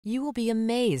You will be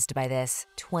amazed by this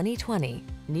 2020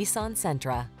 Nissan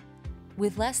Sentra.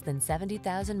 With less than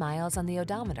 70,000 miles on the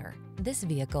odometer, this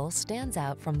vehicle stands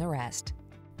out from the rest.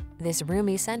 This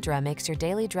roomy Sentra makes your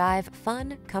daily drive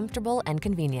fun, comfortable, and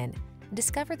convenient.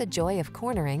 Discover the joy of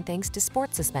cornering thanks to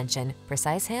sport suspension,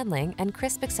 precise handling, and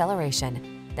crisp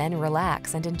acceleration. Then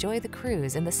relax and enjoy the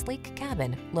cruise in the sleek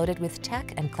cabin loaded with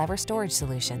tech and clever storage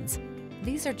solutions.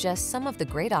 These are just some of the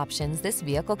great options this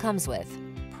vehicle comes with: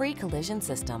 pre-collision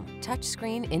system,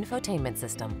 touchscreen infotainment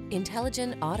system,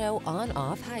 intelligent auto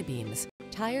on-off high beams,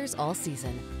 tires all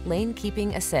season, lane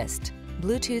keeping assist,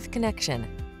 Bluetooth connection,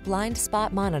 blind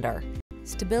spot monitor,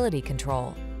 stability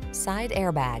control, side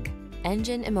airbag,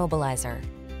 engine immobilizer.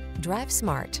 Drive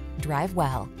smart, drive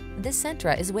well. This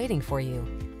Sentra is waiting for you.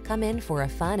 Come in for a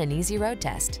fun and easy road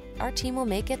test. Our team will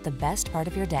make it the best part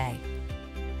of your day.